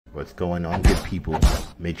What's going on, good people?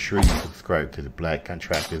 Make sure you subscribe to the Black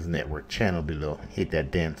Contractors Network channel below and hit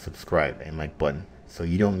that damn subscribe and like button so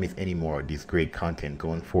you don't miss any more of this great content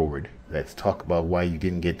going forward. Let's talk about why you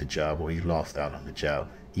didn't get the job or you lost out on the job,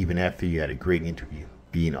 even after you had a great interview.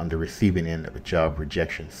 Being on the receiving end of a job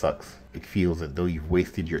rejection sucks. It feels as though you've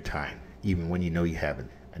wasted your time, even when you know you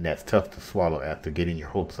haven't. And that's tough to swallow after getting your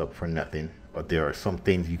hopes up for nothing. But there are some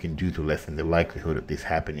things you can do to lessen the likelihood of this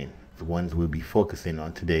happening. The ones we'll be focusing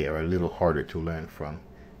on today are a little harder to learn from,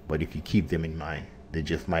 but if you keep them in mind, they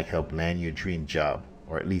just might help land your dream job,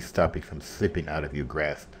 or at least stop it from slipping out of your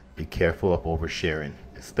grasp. Be careful of oversharing,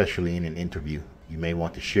 especially in an interview. You may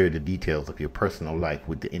want to share the details of your personal life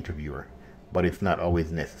with the interviewer, but it's not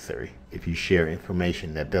always necessary. If you share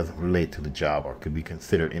information that doesn't relate to the job or could be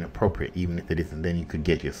considered inappropriate, even if it isn't, then you could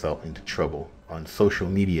get yourself into trouble. On social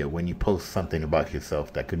media, when you post something about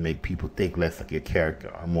yourself that could make people think less of your character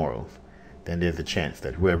or morals, then there's a chance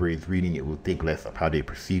that whoever is reading it will think less of how they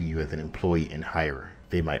perceive you as an employee and hirer.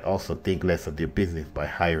 They might also think less of their business by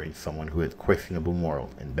hiring someone who has questionable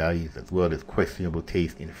morals and values, as well as questionable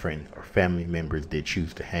taste in friends or family members they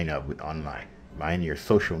choose to hang out with online. Mind your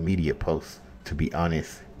social media posts. To be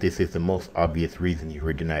honest, this is the most obvious reason you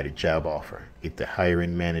were denied a job offer. If the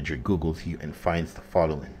hiring manager Googles you and finds the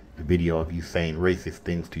following: a video of you saying racist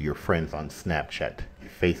things to your friends on Snapchat,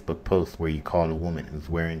 a Facebook post where you call a woman who's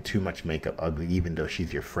wearing too much makeup ugly even though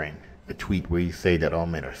she's your friend, a tweet where you say that all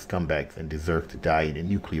men are scumbags and deserve to die in a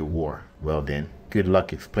nuclear war. Well then, good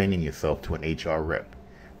luck explaining yourself to an HR rep.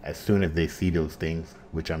 As soon as they see those things,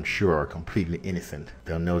 which I'm sure are completely innocent,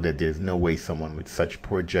 they'll know that there's no way someone with such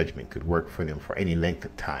poor judgment could work for them for any length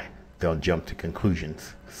of time. They'll jump to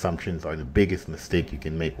conclusions. Assumptions are the biggest mistake you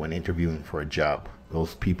can make when interviewing for a job.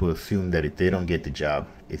 Most people assume that if they don't get the job,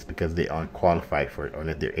 it's because they aren't qualified for it or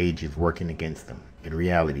that their age is working against them. In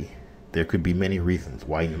reality, there could be many reasons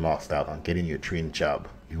why you lost out on getting your dream job.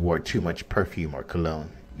 You wore too much perfume or cologne.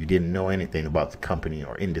 You didn't know anything about the company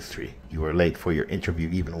or industry. You were late for your interview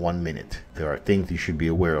even 1 minute. There are things you should be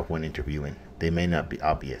aware of when interviewing. They may not be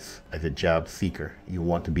obvious. As a job seeker, you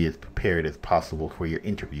want to be as prepared as possible for your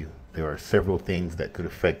interview. There are several things that could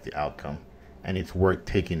affect the outcome, and it's worth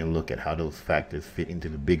taking a look at how those factors fit into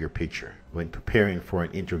the bigger picture. When preparing for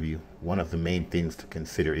an interview, one of the main things to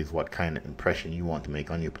consider is what kind of impression you want to make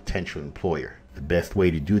on your potential employer. The best way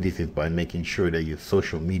to do this is by making sure that your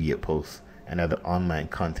social media posts and other online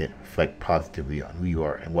content reflect positively on who you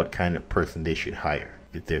are and what kind of person they should hire.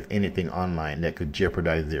 If there's anything online that could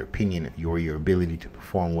jeopardize their opinion of you or your ability to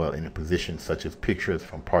perform well in a position, such as pictures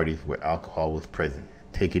from parties where alcohol was present,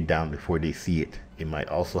 take it down before they see it. It might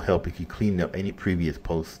also help if you clean up any previous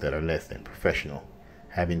posts that are less than professional.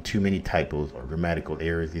 Having too many typos or grammatical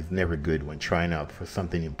errors is never good when trying out for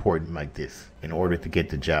something important like this. In order to get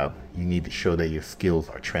the job, you need to show that your skills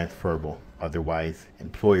are transferable. Otherwise,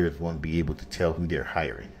 employers won't be able to tell who they're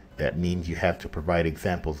hiring. That means you have to provide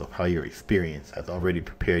examples of how your experience has already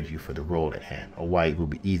prepared you for the role at hand, or why it will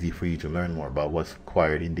be easy for you to learn more about what's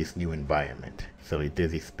required in this new environment. So if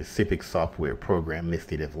there's a specific software program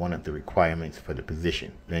listed as one of the requirements for the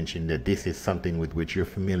position, mention that this is something with which you're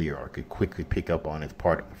familiar or could quickly pick up on as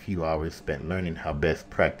part of a few hours spent learning how best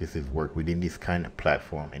practices work within this kind of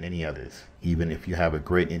platform and any others. Even if you have a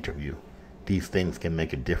great interview, these things can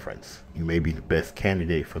make a difference. You may be the best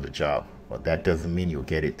candidate for the job, but that doesn't mean you'll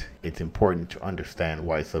get it. It's important to understand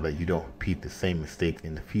why so that you don't repeat the same mistakes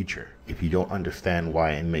in the future. If you don't understand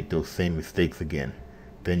why and make those same mistakes again,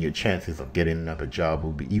 then your chances of getting another job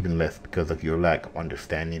will be even less because of your lack of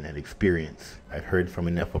understanding and experience. I've heard from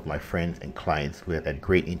enough of my friends and clients who have had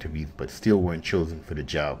great interviews but still weren't chosen for the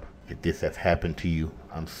job. If this has happened to you,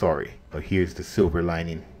 I'm sorry. But here's the silver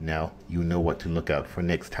lining. Now you know what to look out for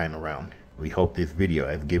next time around. We hope this video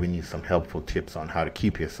has given you some helpful tips on how to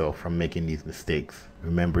keep yourself from making these mistakes.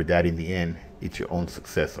 Remember that in the end, it's your own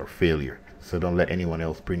success or failure, so don't let anyone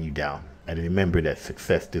else bring you down. And remember that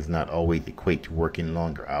success does not always equate to working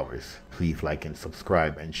longer hours. Please like and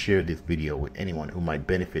subscribe and share this video with anyone who might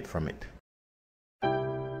benefit from it.